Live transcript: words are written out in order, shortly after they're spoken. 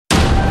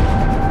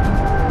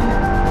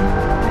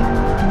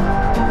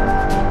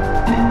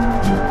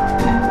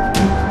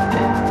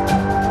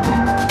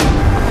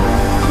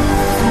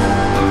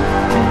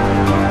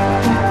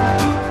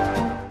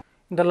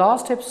the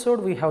last episode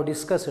we have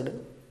discussed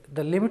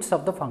the limits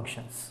of the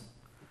functions.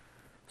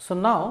 So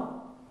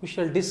now we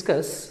shall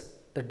discuss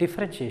the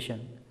differentiation.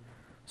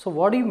 So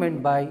what do you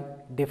mean by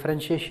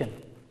differentiation?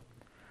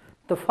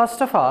 The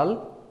first of all,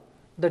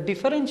 the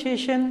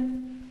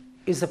differentiation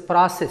is a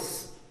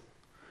process.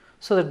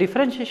 So the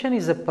differentiation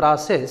is a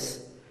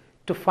process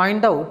to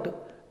find out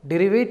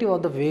derivative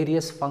of the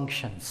various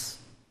functions.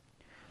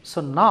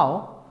 So now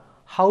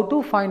how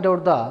to find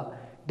out the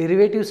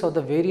derivatives of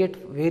the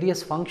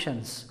various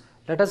functions?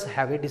 Let us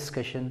have a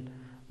discussion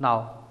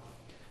now.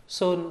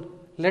 So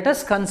let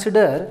us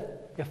consider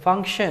a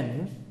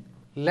function.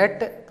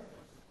 Let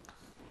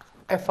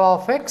f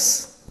of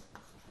x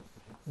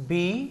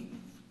be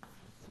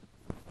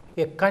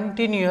a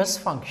continuous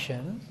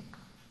function,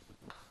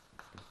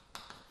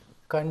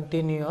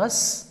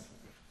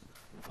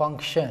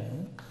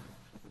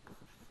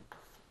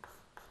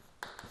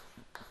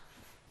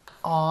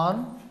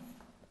 on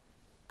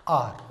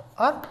R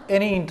or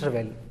any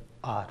interval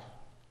R.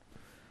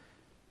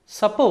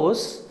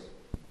 Suppose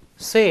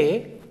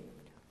say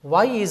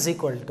y is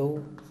equal to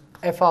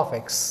f of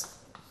x.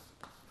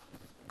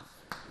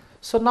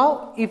 So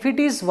now if it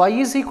is y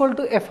is equal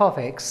to f of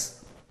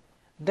x,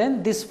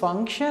 then this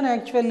function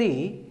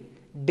actually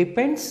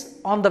depends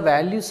on the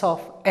values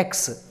of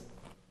x.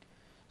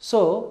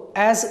 So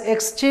as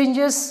x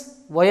changes,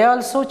 y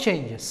also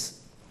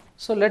changes.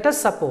 So let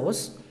us suppose,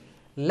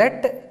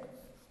 let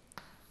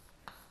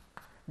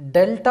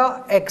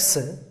delta x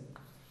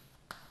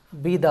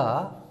be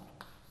the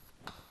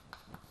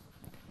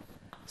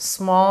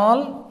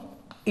small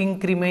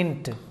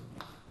increment.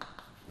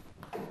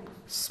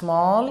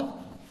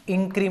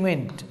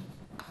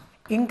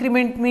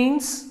 Increment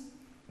means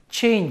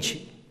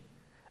change,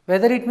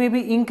 whether it may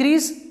be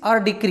increase or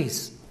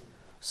decrease.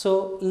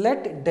 So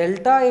let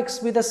delta x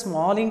be the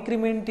small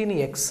increment in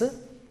x,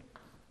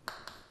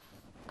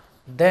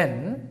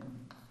 then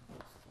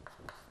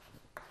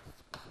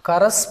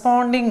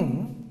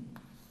corresponding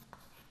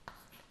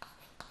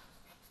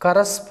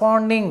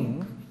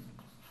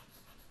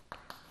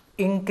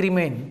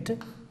increment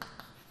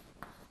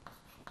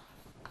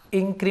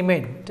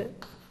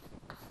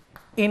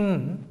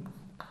in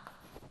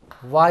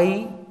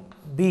y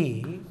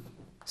be,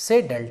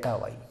 say, delta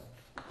y.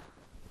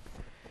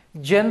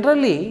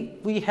 Generally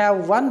we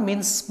have one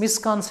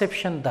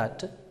misconception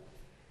that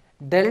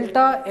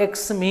delta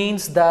x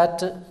means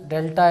that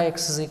delta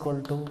x is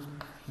equal to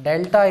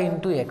delta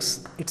into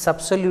x. It's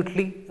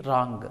absolutely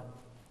wrong.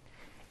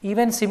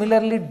 Even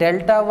similarly,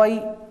 delta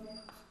y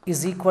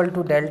is equal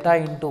to delta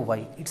into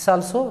y. It's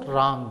also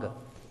wrong.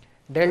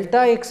 Delta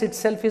x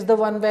itself is the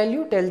one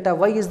value, delta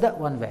y is the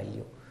one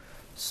value.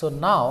 So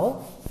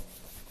now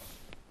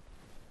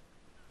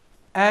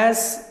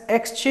as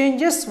x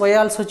changes, y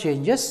also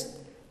changes.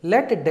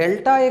 Let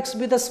delta x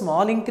be the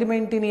small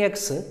increment in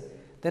x,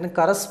 then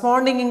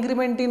corresponding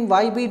increment in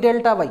y be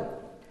delta y.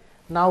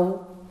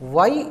 Now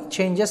y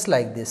changes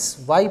like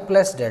this, y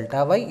plus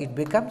delta y, it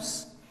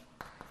becomes,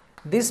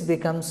 this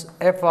becomes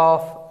f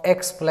of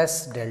x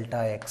plus delta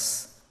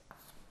x.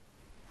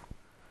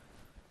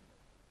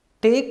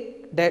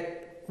 Take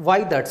that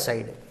y that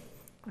side,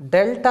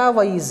 delta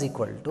y is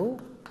equal to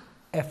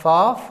f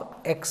of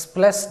x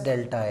plus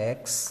delta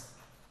x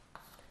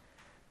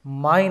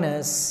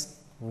minus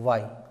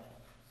y.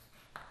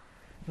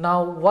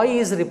 Now y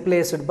is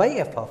replaced by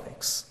f of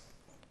x.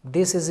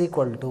 This is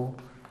equal to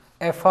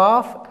f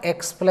of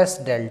x plus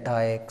delta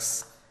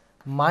x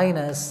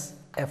minus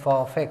f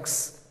of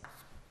x.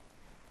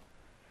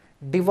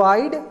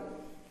 Divide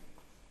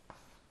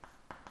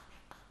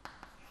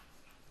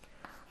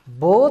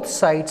both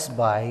sides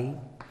by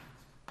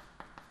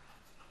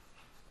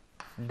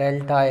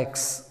delta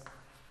x.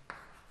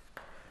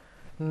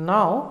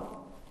 Now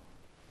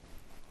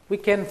we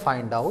can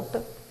find out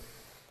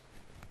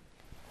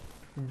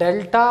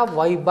delta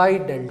y by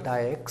delta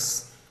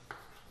x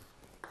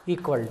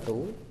equal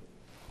to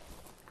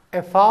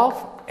f of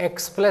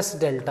x plus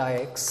delta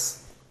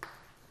x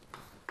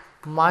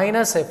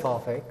minus f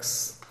of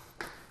x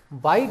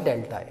by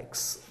delta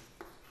x.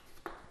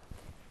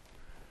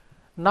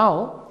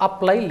 Now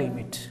apply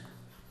limit.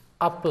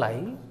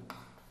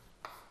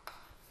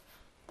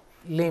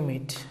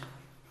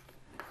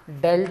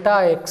 Delta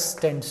x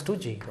tends to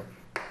 0.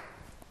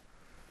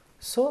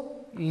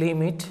 So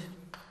limit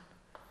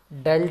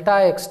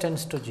delta x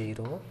tends to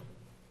 0,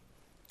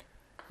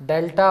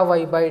 delta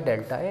y by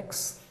delta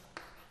x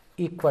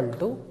equal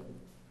to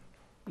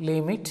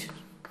limit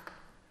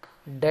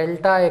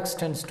delta x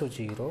tends to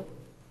 0,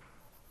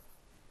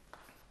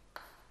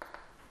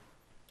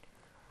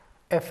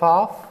 f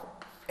of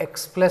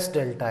x plus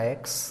delta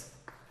x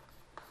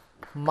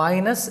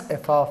minus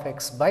f of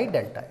x by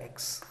delta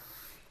x.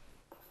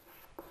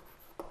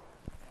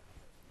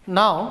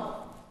 Now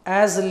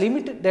as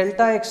limit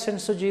delta x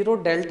tends to 0,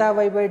 delta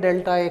y by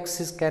delta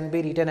x can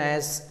be written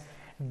as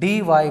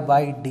dy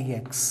by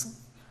dx.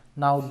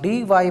 Now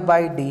dy by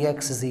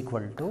dx is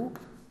equal to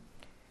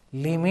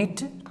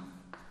limit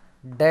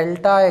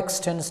delta x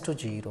tends to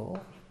 0,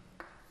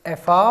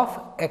 f of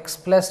x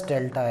plus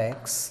delta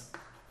x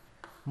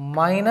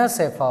minus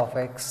f of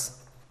x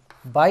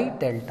by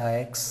delta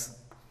x.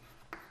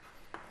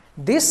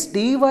 This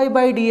dy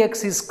by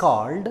dx is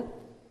called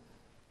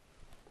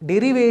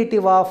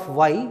derivative of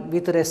y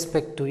with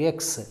respect to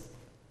x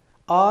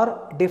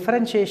or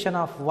differentiation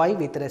of y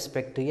with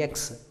respect to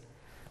x.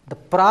 The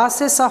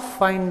process of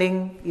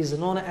finding is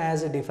known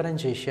as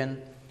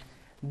differentiation.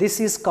 This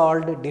is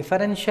called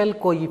differential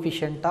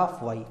coefficient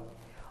of y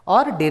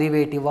or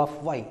derivative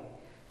of y.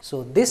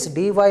 So, this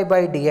dy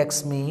by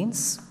dx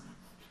means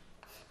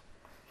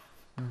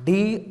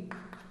d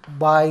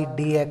by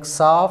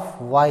dx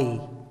of y,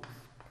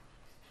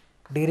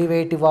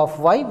 derivative of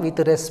y with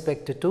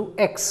respect to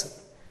x.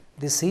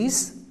 This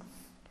is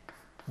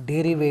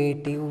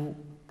derivative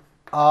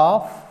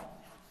of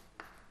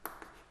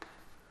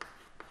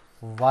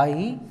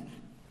y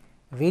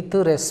with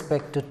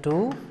respect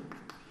to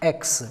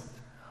x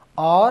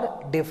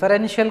or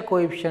differential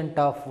coefficient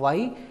of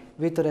y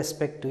with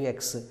respect to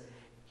x.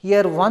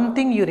 Here one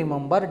thing you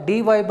remember,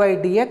 dy by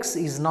dx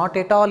is not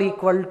at all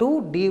equal to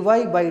dy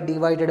by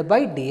divided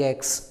by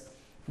dx.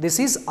 This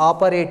is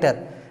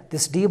operator.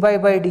 This dy by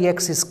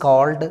dx is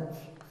called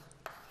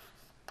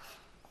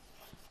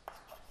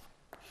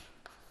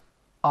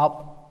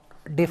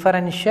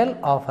differential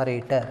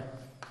operator.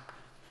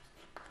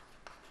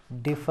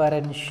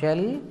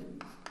 Differential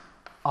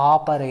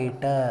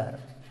operator.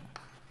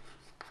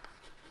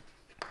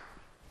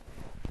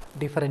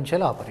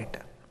 Differential operator.